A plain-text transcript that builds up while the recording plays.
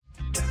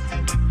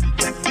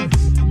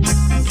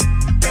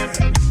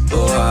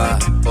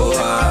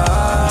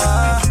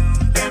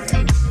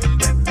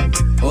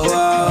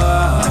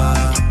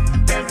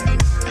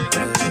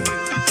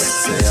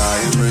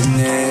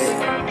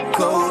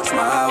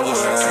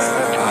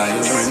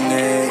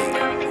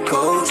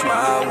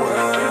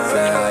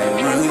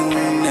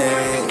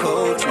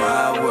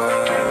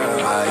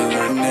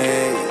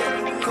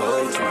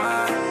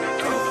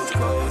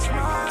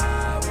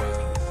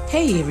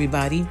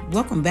everybody.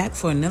 Welcome back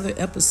for another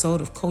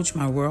episode of Coach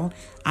My World.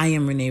 I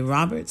am Renee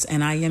Roberts,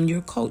 and I am your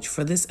coach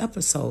for this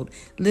episode.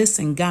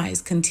 Listen,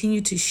 guys,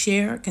 continue to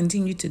share,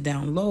 continue to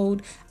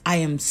download. I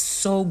am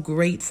so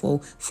grateful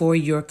for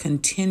your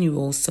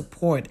continual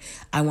support.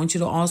 I want you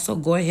to also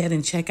go ahead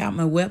and check out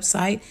my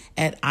website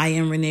at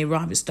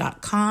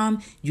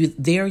IamReneeRoberts.com.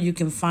 There you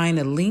can find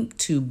a link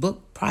to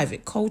book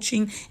private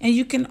coaching, and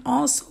you can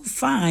also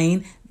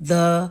find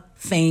the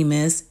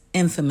famous,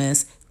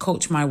 infamous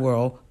Coach My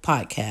World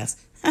podcast.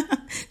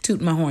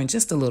 Toot my horn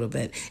just a little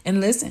bit.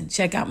 And listen,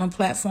 check out my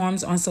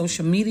platforms on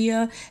social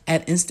media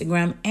at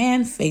Instagram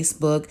and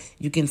Facebook.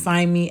 You can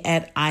find me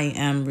at I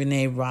Am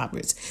Renee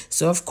Roberts.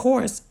 So, of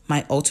course,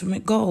 my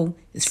ultimate goal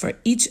is for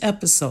each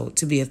episode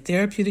to be a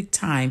therapeutic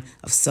time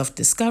of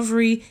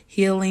self-discovery,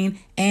 healing,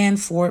 and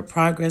forward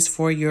progress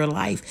for your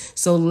life.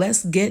 So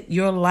let's get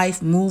your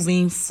life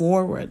moving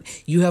forward.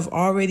 You have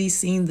already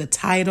seen the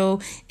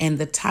title, and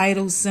the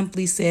title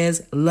simply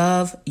says,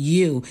 Love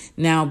You.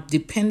 Now,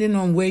 depending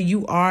on where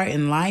you are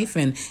in life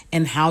and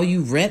how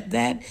you read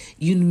that,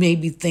 you may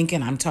be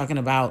thinking I'm talking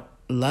about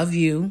love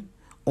you,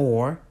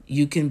 or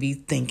you can be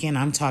thinking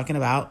I'm talking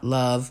about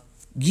love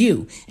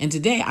you. And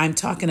today I'm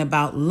talking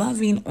about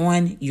loving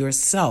on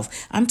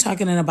yourself. I'm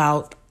talking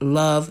about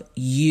love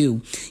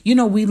you. You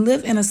know, we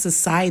live in a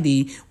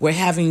society where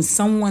having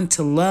someone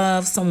to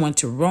love, someone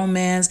to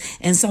romance,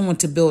 and someone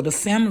to build a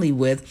family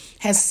with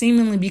has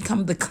seemingly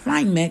become the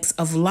climax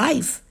of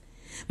life.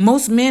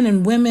 Most men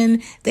and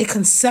women, they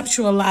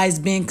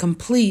conceptualize being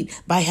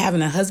complete by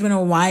having a husband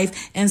or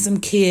wife and some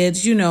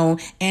kids,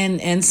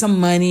 and some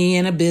money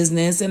and a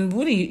business and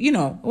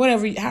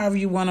however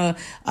you want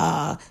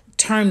to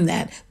term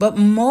that. But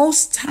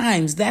most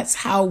times that's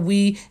how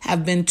we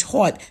have been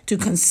taught to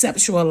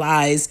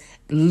conceptualize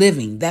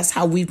living. That's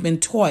how we've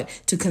been taught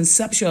to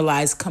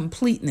conceptualize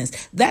completeness.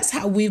 That's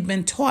how we've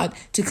been taught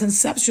to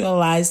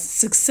conceptualize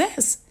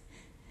success.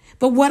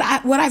 But what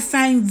I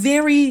find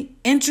very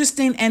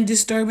interesting and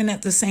disturbing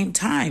at the same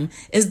time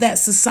is that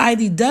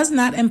society does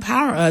not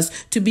empower us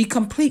to be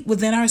complete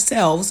within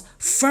ourselves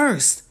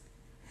first.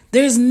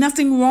 There's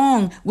nothing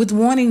wrong with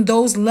wanting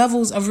those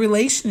levels of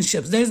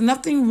relationships. There's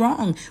nothing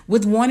wrong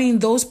with wanting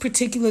those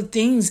particular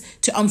things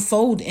to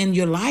unfold in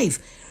your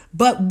life.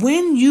 But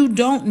when you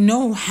don't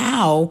know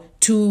how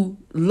to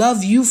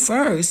love you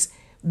first,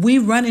 we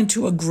run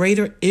into a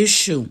greater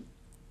issue.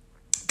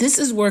 This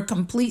is where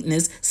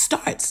completeness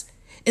starts.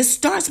 It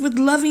starts with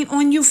loving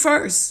on you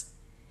first.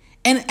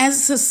 And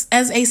as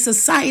a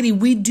society,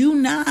 we do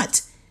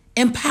not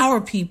empower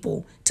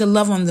people to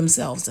love on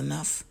themselves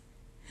enough.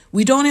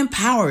 We don't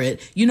empower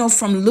it.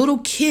 From little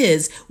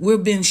kids, we're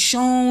being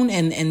shown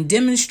and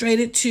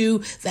demonstrated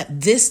to that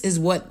this is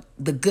what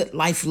the good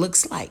life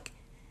looks like.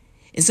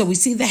 And so we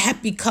see the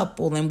happy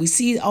couple, and we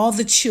see all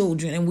the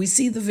children, and we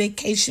see the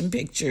vacation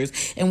pictures,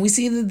 and we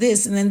see the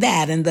this and then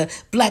that, and the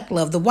black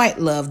love, the white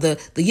love, the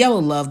yellow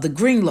love, the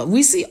green love.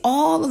 We see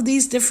all of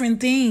these different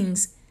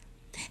things,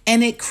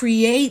 and it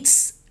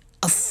creates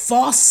a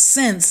false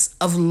sense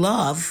of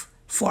love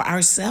for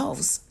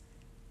ourselves.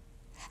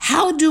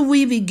 How do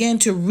we begin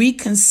to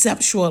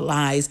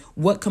reconceptualize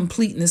what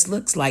completeness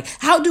looks like?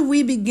 How do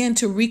we begin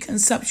to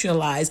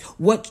reconceptualize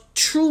what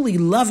truly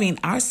loving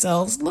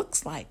ourselves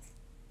looks like?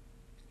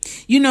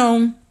 Here are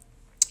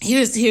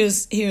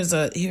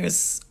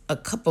a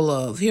couple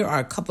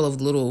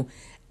of little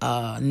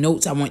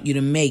notes I want you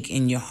to make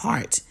in your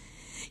heart.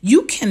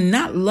 You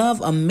cannot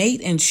love a mate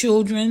and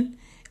children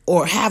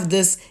or have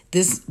this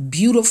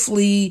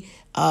beautifully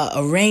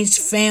arranged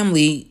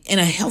family in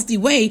a healthy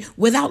way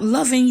without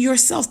loving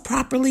yourself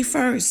properly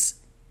first.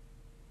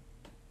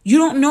 You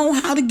don't know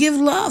how to give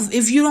love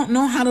if you don't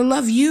know how to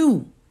love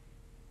you.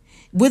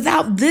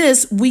 Without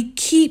this, we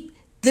keep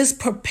this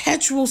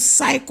perpetual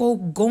cycle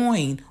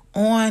going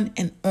on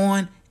and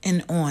on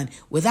and on.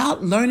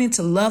 Without learning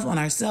to love on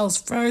ourselves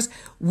first,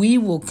 we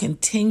will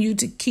continue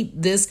to keep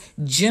this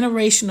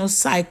generational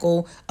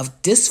cycle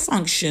of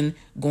dysfunction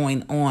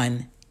going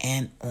on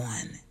and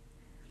on.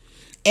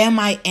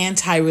 Am I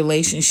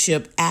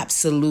anti-relationship?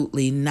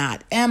 Absolutely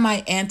not. Am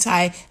I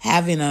anti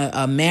having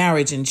a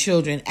marriage and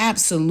children?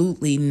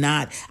 Absolutely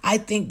not. I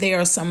think they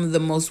are some of the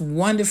most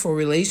wonderful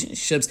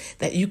relationships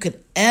that you could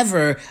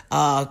ever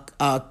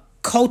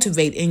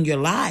cultivate in your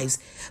lives.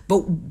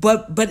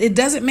 But it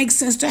doesn't make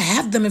sense to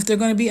have them if they're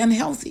going to be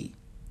unhealthy.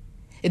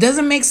 It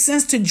doesn't make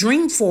sense to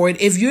dream for it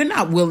if you're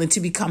not willing to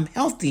become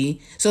healthy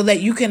so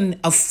that you can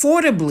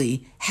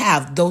affordably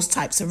have those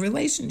types of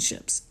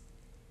relationships.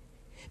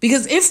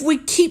 Because if we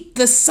keep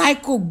the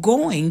cycle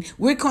going,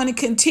 we're going to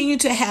continue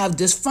to have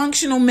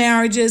dysfunctional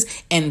marriages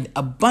and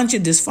a bunch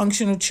of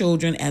dysfunctional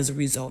children as a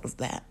result of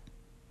that.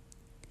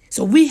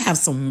 So we have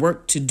some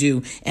work to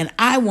do, and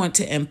I want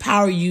to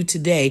empower you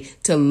today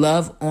to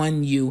love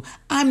on you.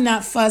 I'm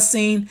not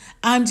fussing.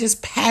 I'm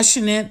just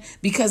passionate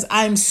because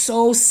I'm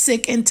so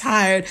sick and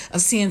tired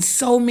of seeing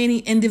so many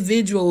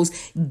individuals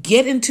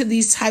get into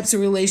these types of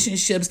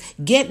relationships,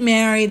 get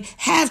married,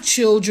 have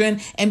children,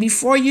 and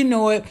before you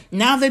know it,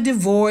 now they're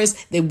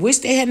divorced. They wish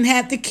they hadn't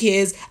had the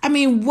kids. I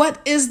mean, what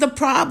is the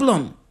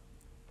problem?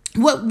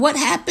 What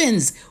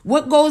happens?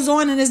 What goes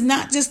on? And it's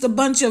not just a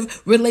bunch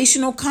of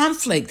relational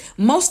conflict.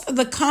 Most of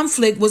the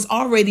conflict was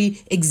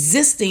already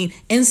existing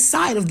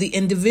inside of the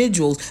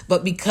individuals.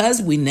 But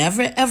because we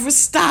never ever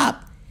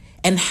stop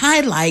and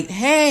highlight,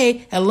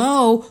 hey,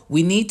 hello,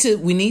 we need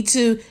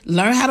to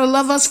learn how to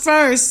love us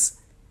first.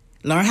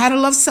 Learn how to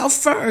love self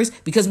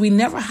first, because we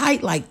never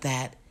highlight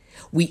that.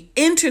 We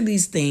enter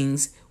these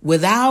things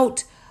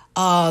without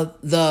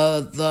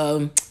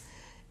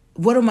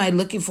what am I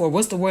looking for?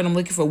 What's the word I'm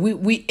looking for?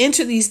 We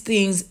enter these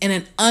things in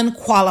an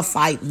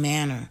unqualified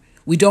manner.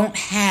 We don't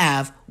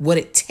have what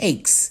it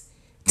takes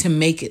to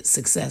make it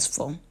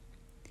successful.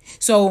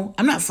 So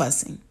I'm not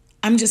fussing.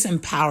 I'm just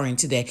empowering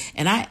today.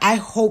 And I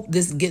hope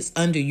this gets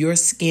under your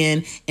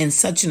skin in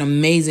such an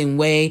amazing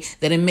way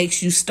that it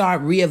makes you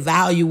start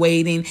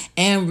reevaluating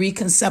and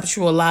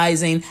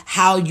reconceptualizing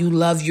how you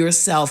love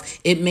yourself.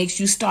 It makes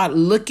you start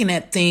looking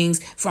at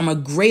things from a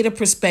greater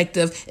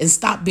perspective and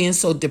stop being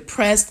so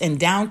depressed and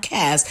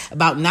downcast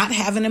about not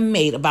having a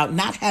mate, about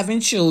not having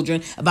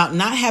children, about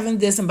not having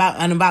this, and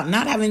about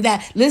not having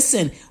that.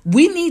 Listen,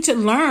 we need to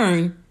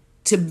learn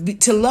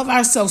to love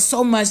ourselves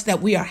so much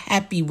that we are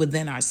happy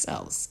within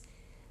ourselves.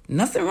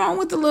 Nothing wrong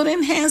with a little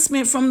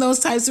enhancement from those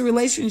types of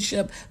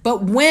relationship.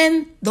 But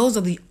when those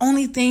are the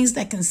only things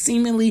that can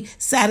seemingly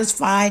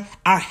satisfy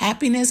our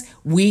happiness,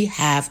 we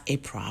have a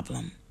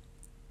problem.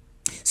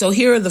 So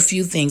here are the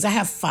few things. I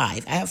have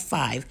five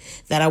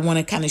that I want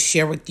to kind of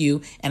share with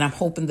you, and I'm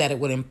hoping that it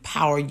would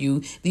empower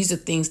you. These are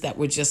things that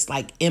were just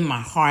like in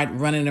my heart,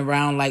 running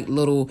around like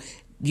little,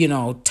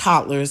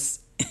 toddlers,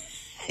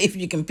 if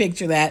you can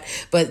picture that.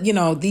 But,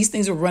 these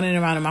things are running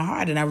around in my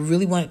heart, and I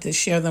really wanted to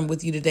share them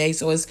with you today.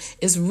 So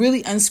it's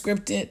really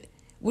unscripted,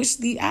 which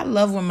I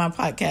love when my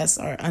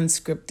podcasts are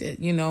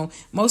unscripted.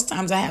 Most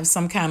times I have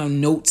some kind of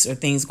notes or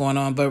things going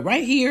on, but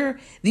right here,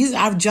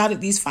 I've jotted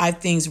these 5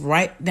 things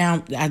right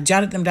down. I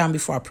jotted them down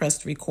before I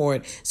pressed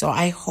record. So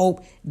I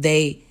hope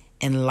they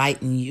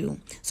enlighten you.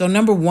 So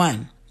number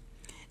 1,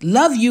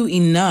 love you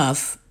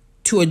enough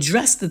to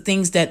address the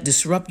things that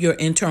disrupt your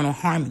internal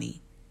harmony.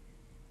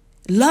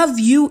 Love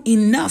you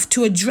enough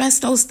to address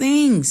those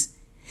things.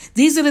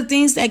 These are the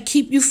things that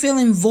keep you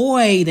feeling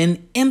void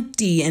and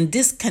empty and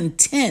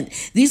discontent.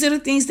 These are the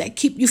things that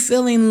keep you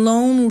feeling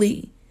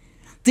lonely.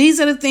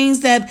 These are the things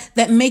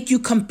that make you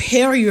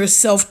compare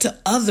yourself to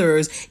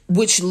others,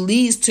 which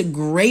leads to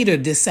greater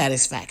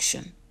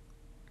dissatisfaction.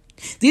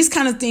 These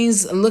kind of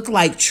things look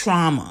like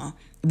trauma,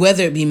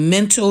 whether it be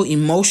mental,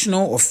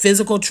 emotional, or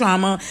physical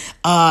trauma.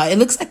 It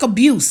looks like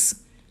abuse,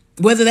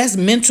 whether that's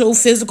mental,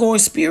 physical, or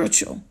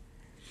spiritual.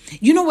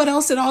 You know what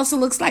else it also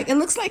looks like? It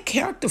looks like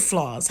character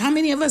flaws. How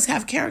many of us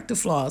have character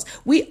flaws?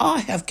 We all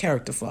have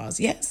character flaws,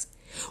 yes.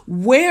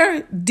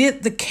 Where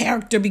did the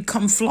character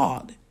become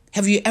flawed?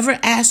 Have you ever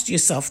asked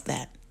yourself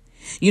that?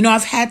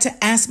 I've had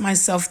to ask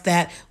myself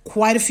that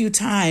quite a few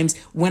times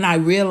when I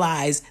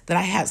realized that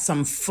I had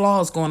some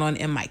flaws going on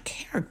in my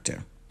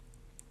character.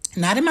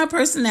 Not in my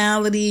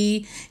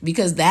personality,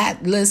 because I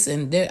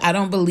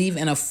don't believe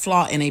in a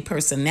flaw in a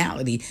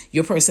personality.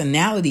 Your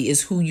personality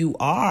is who you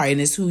are, and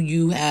it's who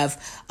you have,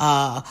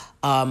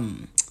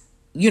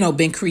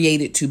 been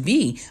created to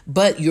be.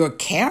 But your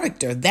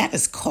character, that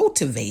is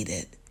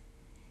cultivated.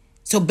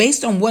 So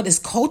based on what is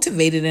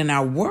cultivated in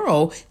our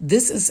world,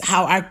 this is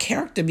how our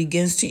character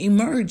begins to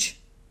emerge.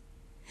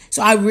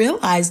 So I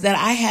realized that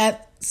I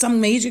had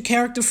some major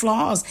character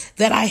flaws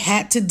that I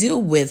had to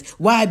deal with.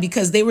 Why?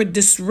 Because they were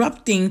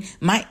disrupting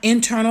my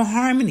internal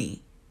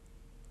harmony.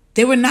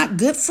 They were not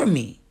good for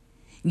me.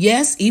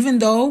 Yes, even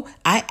though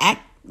I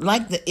act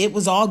like it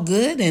was all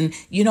good and,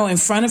 in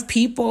front of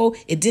people,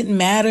 it didn't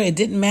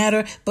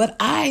matter. But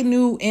I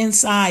knew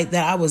inside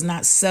that I was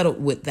not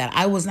settled with that.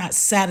 I was not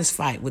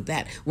satisfied with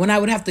that. When I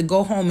would have to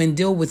go home and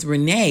deal with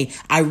Renee,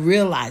 I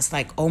realized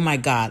oh my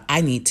God,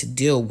 I need to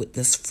deal with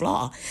this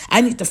flaw.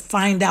 I need to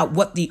find out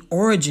what the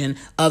origin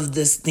of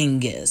this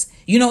thing is.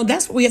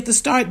 That's what we have to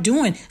start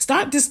doing.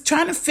 Start just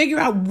trying to figure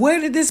out, where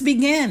did this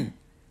begin?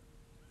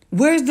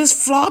 Where does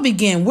this flaw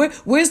begin?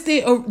 Where's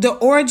the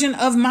origin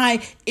of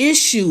my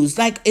issues?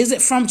 Is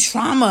it from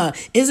trauma?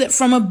 Is it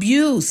from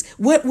abuse?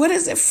 What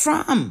is it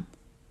from?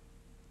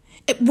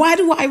 Why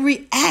do I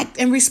react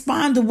and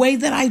respond the way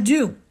that I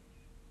do?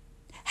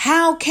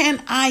 How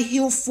can I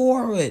heal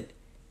forward?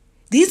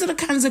 These are the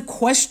kinds of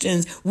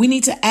questions we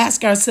need to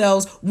ask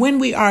ourselves when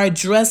we are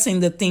addressing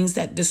the things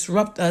that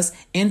disrupt us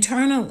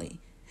internally.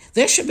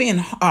 There should be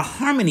a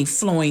harmony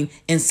flowing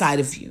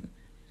inside of you.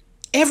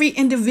 Every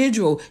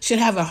individual should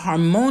have a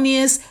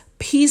harmonious,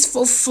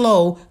 peaceful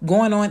flow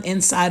going on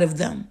inside of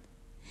them.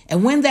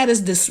 And when that is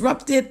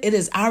disrupted, it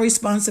is our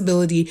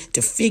responsibility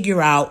to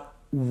figure out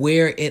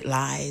where it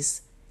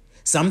lies.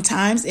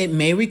 Sometimes it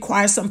may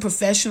require some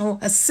professional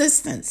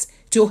assistance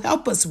to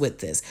help us with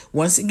this.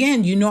 Once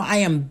again, you know I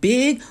am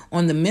big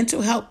on the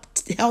mental health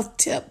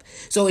tip.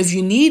 So if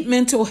you need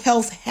mental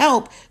health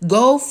help,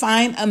 go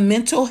find a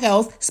mental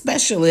health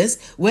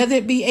specialist, whether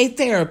it be a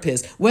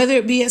therapist, whether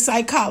it be a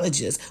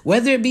psychologist,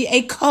 whether it be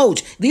a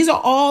coach. These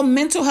are all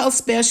mental health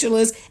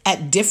specialists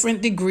at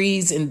different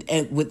degrees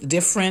and with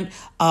different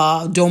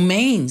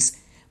domains.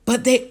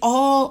 But they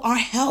all are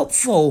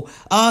helpful.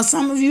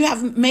 Some of you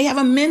may have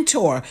a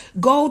mentor.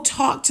 Go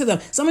talk to them.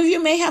 Some of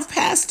you may have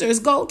pastors.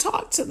 Go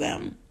talk to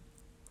them.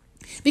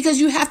 Because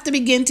you have to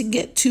begin to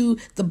get to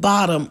the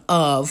bottom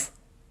of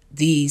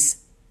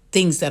these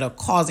things that are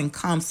causing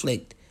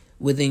conflict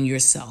within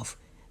yourself,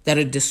 that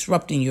are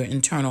disrupting your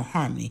internal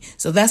harmony.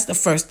 So that's the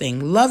first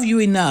thing. Love you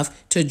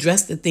enough to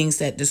address the things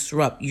that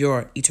disrupt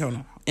your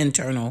internal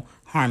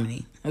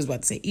harmony. I was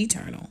about to say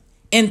internal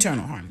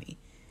harmony.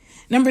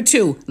 Number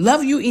 2,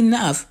 love you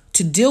enough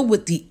to deal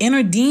with the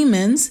inner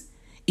demons,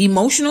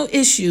 emotional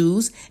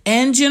issues,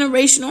 and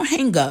generational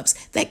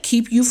hangups that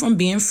keep you from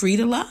being free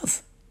to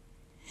love.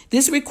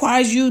 This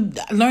requires you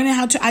learning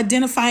how to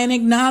identify and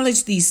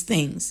acknowledge these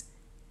things.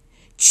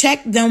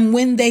 Check them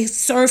when they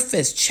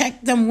surface.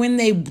 Check them when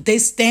they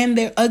stand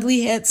their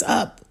ugly heads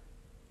up.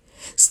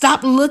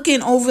 Stop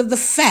looking over the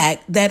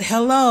fact that,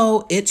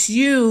 hello, it's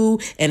you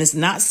and it's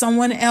not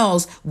someone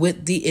else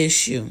with the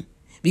issue.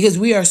 Because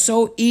we are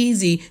so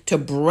easy to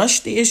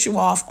brush the issue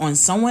off on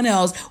someone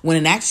else when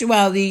in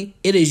actuality,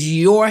 it is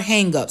your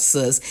hang up,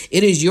 sis.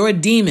 It is your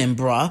demon,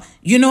 bruh.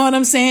 You know what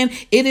I'm saying?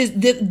 It is,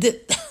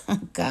 oh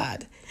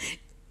God.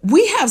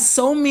 We have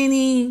so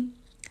many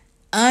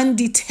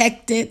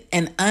undetected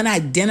and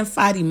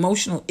unidentified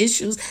emotional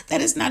issues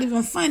that it's not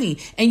even funny.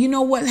 And you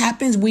know what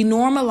happens? We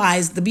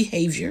normalize the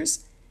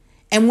behaviors.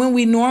 And when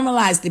we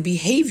normalize the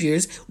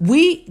behaviors,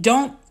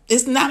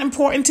 it's not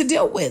important to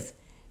deal with.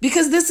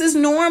 Because this is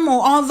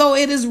normal, although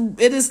it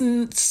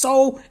is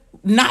so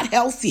not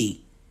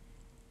healthy.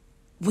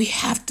 We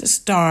have to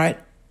start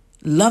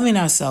loving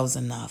ourselves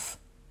enough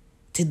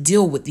to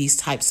deal with these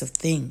types of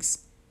things.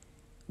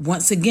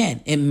 Once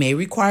again, it may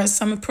require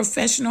some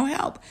professional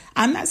help.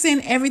 I'm not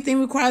saying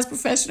everything requires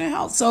professional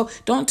help, so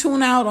don't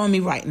tune out on me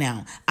right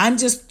now. I'm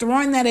just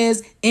throwing that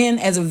in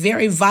as a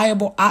very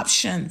viable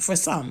option for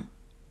some.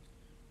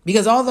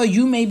 Because although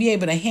you may be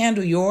able to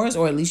handle yours,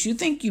 or at least you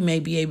think you may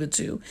be able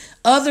to,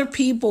 other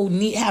people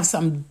have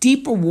some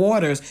deeper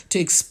waters to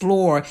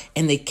explore,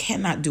 and they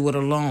cannot do it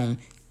alone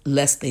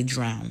lest they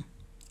drown.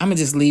 I'm going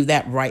to just leave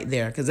that right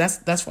there because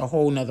that's for a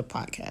whole nother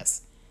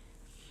podcast.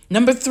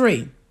 Number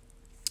 3,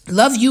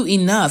 love you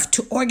enough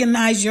to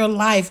organize your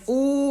life.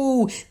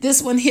 Ooh,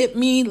 this one hit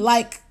me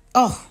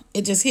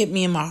it just hit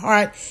me in my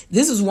heart.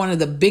 This is one of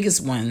the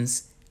biggest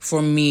ones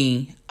for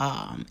me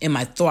in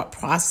my thought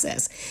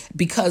process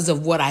because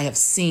of what I have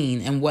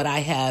seen and what I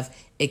have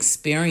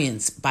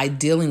experienced by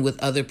dealing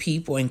with other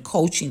people and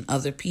coaching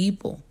other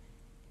people.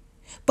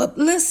 But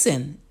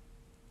listen,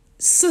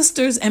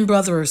 sisters and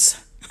brothers,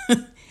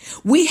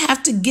 we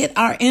have to get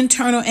our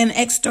internal and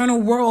external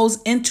worlds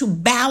into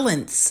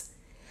balance.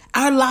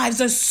 Our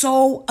lives are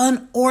so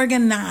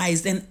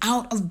unorganized and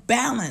out of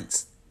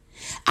balance.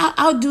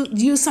 I'll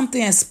use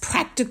something as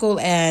practical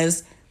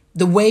as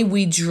the way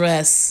we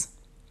dress.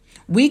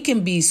 We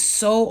can be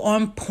so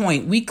on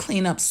point. We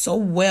clean up so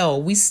well.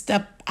 We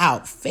step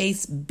out,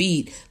 face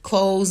beat,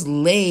 clothes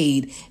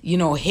laid,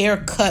 hair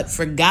cut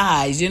for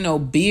guys,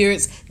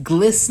 beards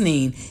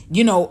glistening.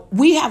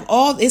 We have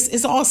all this.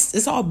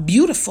 It's all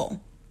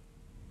beautiful.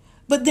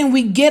 But then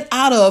we get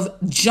out of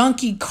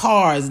junky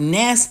cars,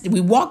 nasty. We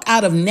walk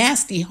out of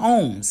nasty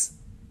homes.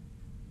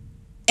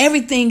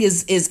 Everything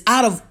is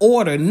out of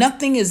order.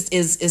 Nothing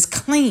is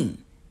clean.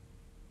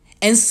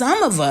 And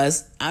some of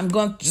us, I'm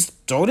going to just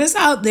throw this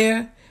out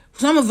there.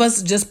 Some of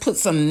us just put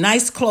some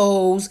nice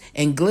clothes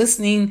and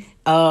glistening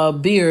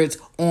beards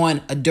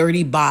on a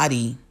dirty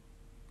body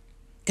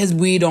because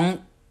we're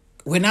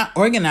not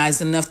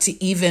organized enough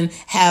to even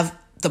have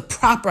the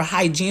proper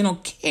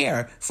hygienic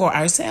care for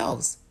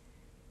ourselves.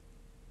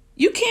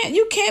 You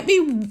can't be,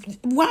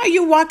 why are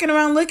you walking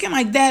around looking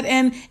like that?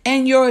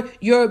 And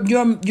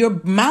your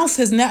mouth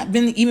has not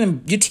been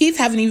even, your teeth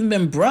haven't even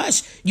been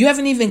brushed. You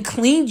haven't even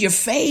cleaned your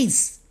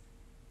face.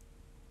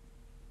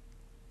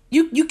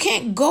 You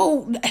can't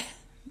go.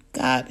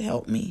 God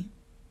help me.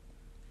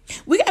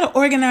 We got to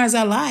organize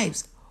our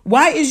lives.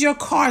 Why is your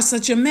car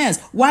such a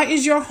mess? Why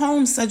is your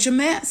home such a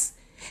mess?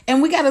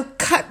 And we got to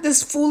cut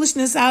this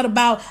foolishness out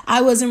about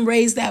I wasn't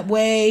raised that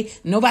way.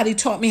 Nobody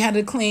taught me how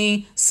to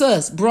clean.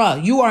 Sis,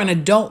 bruh, you are an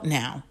adult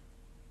now.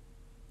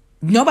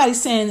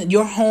 Nobody's saying that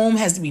your home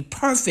has to be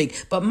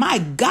perfect. But my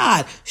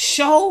God,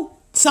 show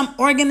some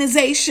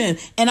organization.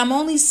 And I'm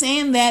only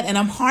saying that and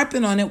I'm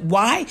harping on it.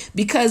 Why?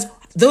 Because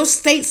those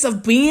states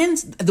of being,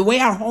 the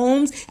way our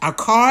homes, our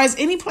cars,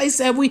 any place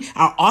that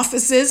our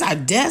offices, our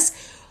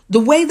desks, the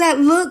way that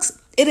looks,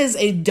 it is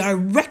a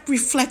direct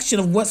reflection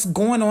of what's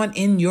going on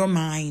in your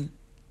mind.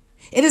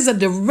 It is a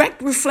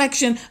direct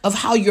reflection of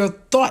how your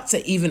thoughts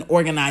are even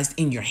organized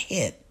in your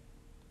head.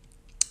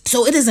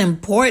 So it is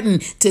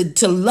important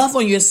to love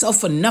on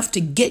yourself enough to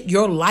get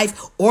your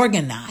life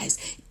organized.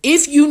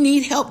 If you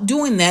need help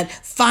doing that,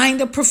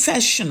 find a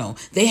professional.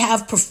 They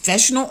have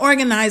professional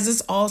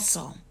organizers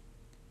also.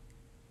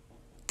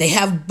 They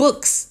have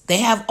books. They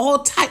have all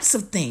types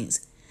of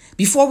things.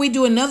 Before we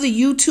do another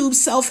YouTube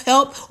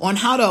self-help on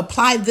how to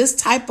apply this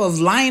type of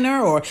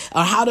liner or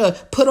how to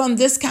put on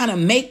this kind of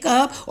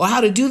makeup or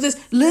how to do this,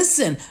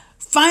 listen,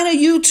 find a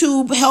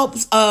YouTube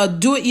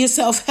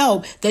do-it-yourself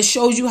help that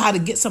shows you how to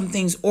get some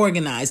things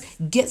organized,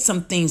 get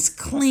some things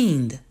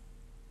cleaned.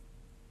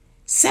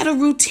 Set a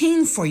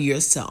routine for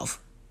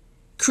yourself.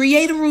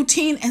 Create a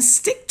routine and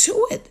stick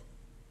to it.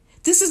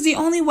 This is the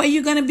only way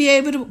you're going to be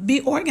able to be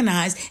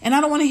organized. And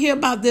I don't want to hear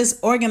about this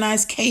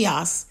organized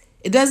chaos.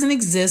 It doesn't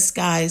exist,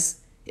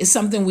 guys. It's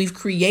something we've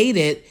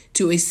created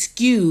to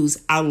excuse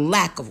our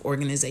lack of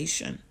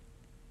organization.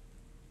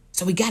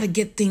 So we got to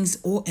get things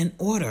in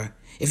order.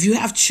 If you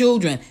have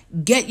children,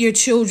 get your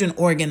children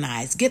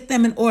organized. Get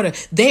them in order.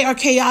 They are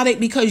chaotic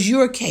because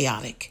you're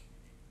chaotic.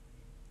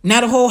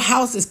 Now the whole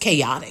house is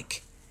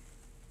chaotic.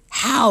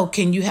 How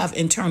can you have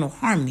internal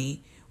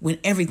harmony when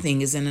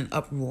everything is in an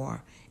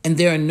uproar and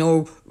there are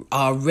no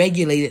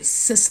regulated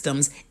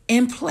systems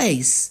in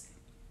place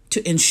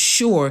to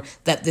ensure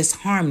that this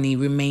harmony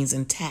remains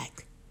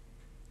intact?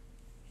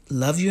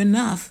 Love you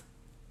enough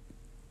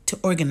to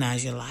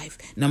organize your life.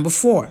 Number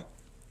 4,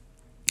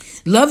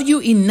 love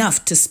you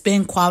enough to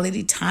spend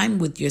quality time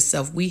with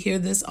yourself. We hear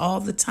this all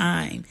the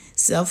time.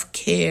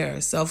 Self-care,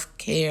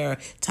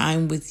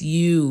 time with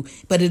you.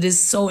 But it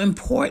is so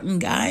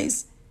important,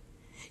 guys.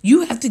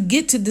 You have to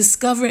get to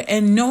discover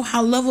and know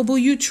how lovable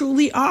you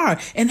truly are.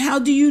 And how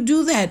do you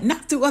do that?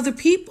 Not through other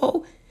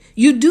people.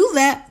 You do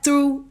that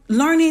through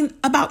learning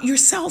about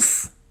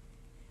yourself.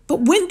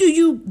 But when do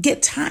you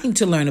get time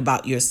to learn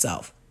about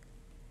yourself?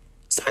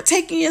 Start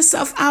taking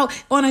yourself out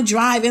on a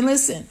drive and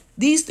listen.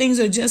 These things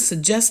are just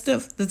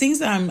suggestive. The things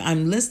that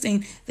I'm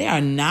listing,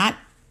 they're not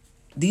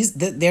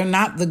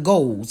the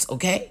goals,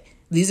 okay?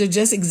 These are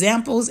just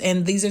examples,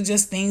 and these are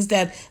just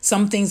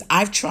some things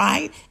I've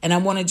tried, and I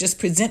want to just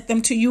present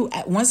them to you.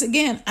 Once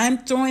again, I'm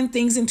throwing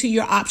things into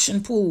your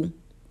option pool.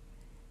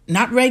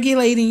 Not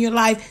regulating your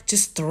life,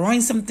 just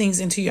throwing some things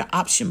into your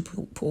option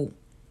pool.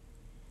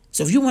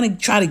 So if you want to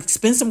try to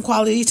spend some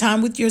quality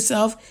time with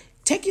yourself,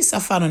 take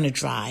yourself out on a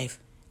drive.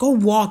 Go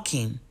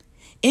walking.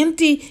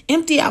 Empty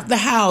out the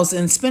house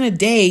and spend a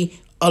day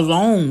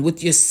alone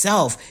with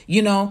yourself.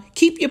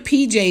 Keep your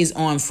PJs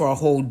on for a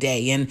whole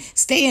day and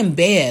stay in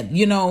bed.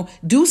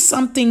 Do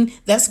something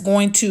that's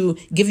going to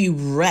give you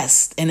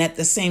rest and at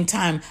the same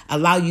time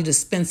allow you to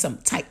spend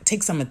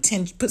take some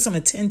attention, put some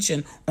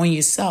attention on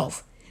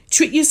yourself.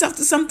 Treat yourself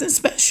to something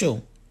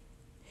special.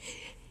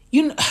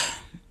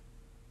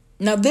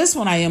 Now this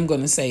one I am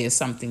going to say is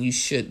something you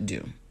should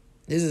do.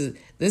 This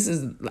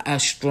is a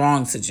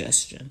strong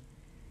suggestion.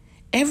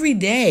 Every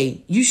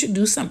day you should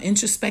do some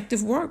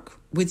introspective work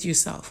with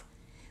yourself.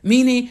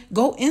 Meaning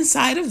go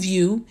inside of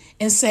you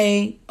and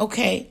say,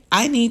 okay,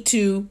 I need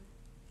to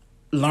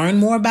learn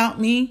more about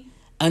me,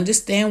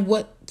 understand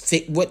what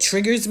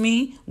triggers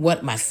me,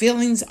 what my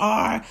feelings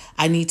are.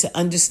 I need to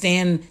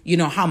understand,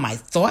 how my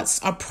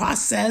thoughts are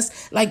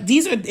processed. Like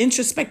these are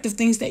introspective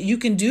things that you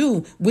can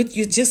do with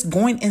you just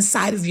going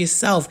inside of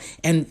yourself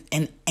and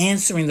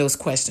answering those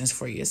questions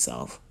for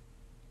yourself.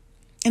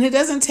 And it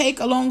doesn't take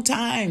a long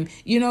time.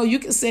 You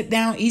can sit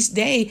down each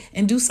day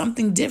and do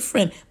something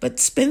different, but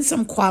spend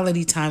some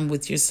quality time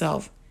with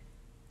yourself.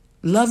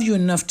 Love you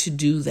enough to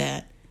do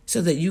that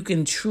so that you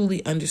can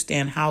truly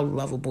understand how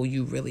lovable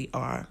you really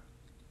are.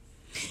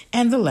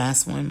 And the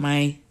last one,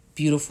 my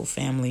beautiful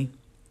family,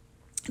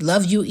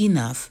 love you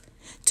enough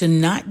to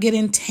not get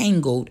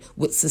entangled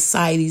with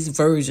society's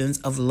versions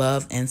of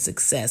love and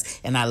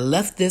success. And I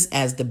left this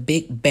as the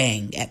big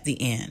bang at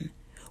the end.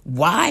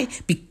 Why?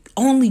 Because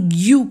only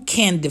you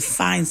can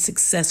define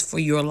success for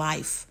your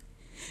life.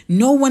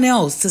 No one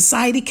else.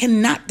 Society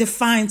cannot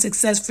define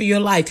success for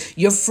your life.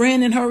 Your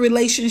friend and her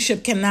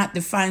relationship cannot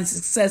define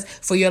success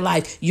for your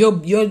life. Your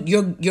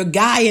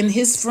guy and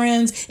his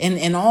friends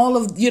and all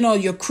of,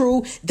 your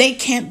crew, they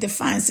can't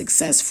define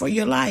success for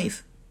your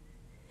life.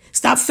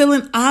 Stop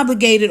feeling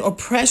obligated or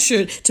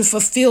pressured to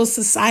fulfill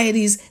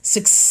society's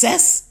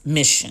success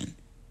mission.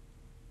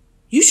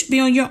 You should be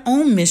on your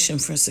own mission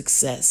for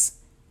success.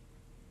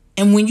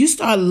 And when you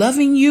start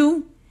loving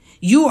you,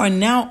 you are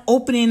now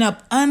opening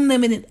up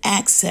unlimited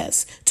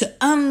access to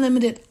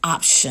unlimited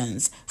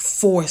options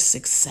for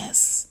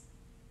success.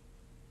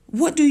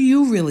 What do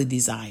you really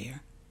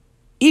desire?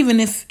 Even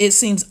if it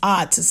seems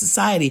odd to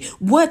society,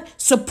 what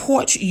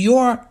supports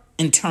your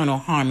internal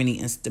harmony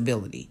and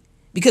stability?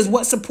 Because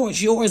what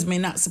supports yours may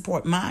not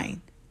support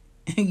mine.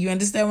 You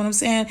understand what I'm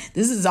saying?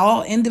 This is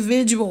all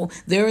individual.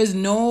 There is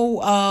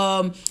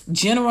no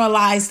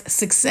generalized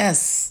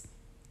success.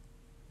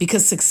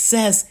 Because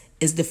success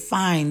is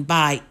defined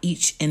by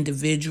each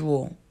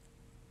individual.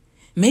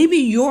 Maybe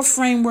your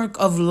framework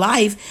of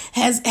life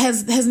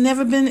has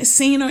never been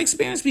seen or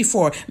experienced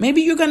before.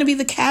 Maybe you're going to be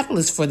the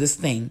catalyst for this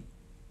thing.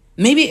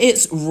 Maybe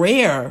it's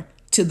rare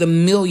to the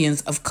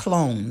millions of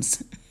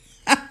clones.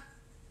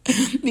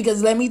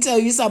 Because let me tell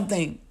you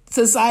something.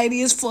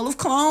 Society is full of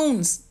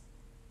clones.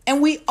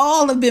 And we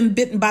all have been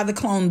bitten by the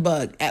clone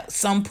bug at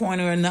some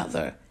point or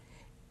another.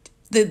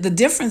 The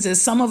difference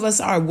is some of us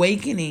are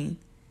awakening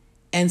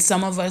and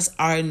some of us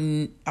are,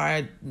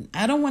 I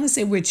don't want to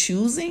say we're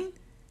choosing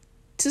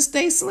to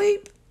stay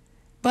asleep,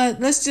 but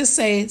let's just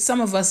say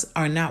some of us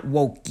are not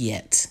woke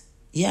yet.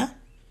 Yeah?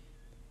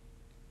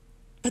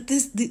 But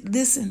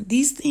listen,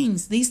 these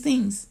things,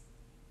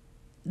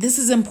 this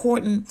is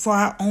important for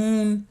our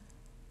own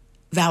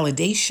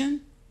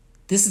validation.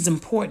 This is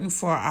important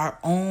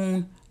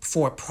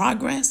for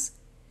progress.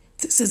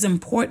 This is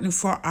important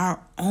for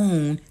our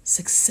own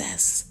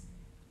success.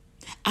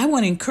 I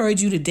want to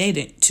encourage you today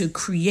to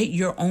create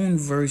your own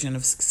version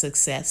of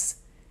success.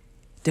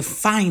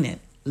 Define it.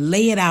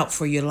 Lay it out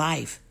for your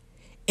life.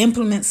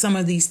 Implement some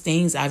of these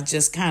things I've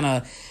just kind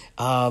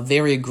of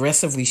very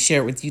aggressively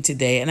shared with you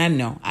today. And I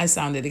know I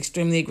sounded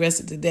extremely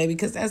aggressive today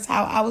because that's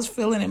how I was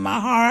feeling in my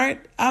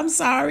heart. I'm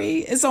sorry.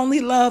 It's only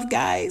love,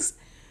 guys.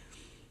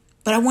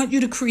 But I want you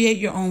to create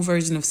your own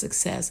version of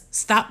success.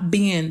 Stop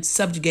being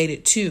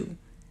subjugated to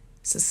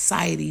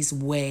society's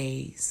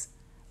ways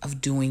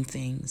of doing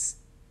things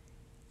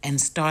and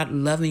start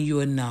loving you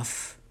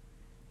enough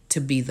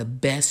to be the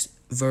best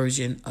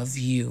version of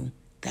you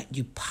that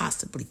you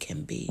possibly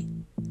can be.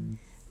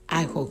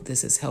 I hope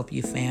this has helped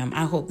you, fam.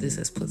 I hope this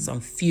has put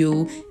some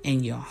fuel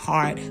in your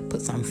heart,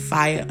 put some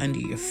fire under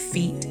your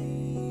feet.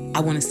 I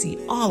want to see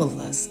all of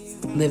us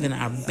living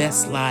our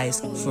best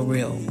lives for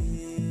real.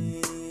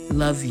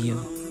 Love you,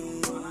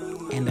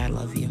 and I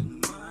love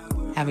you.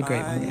 Have a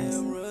great one,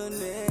 guys.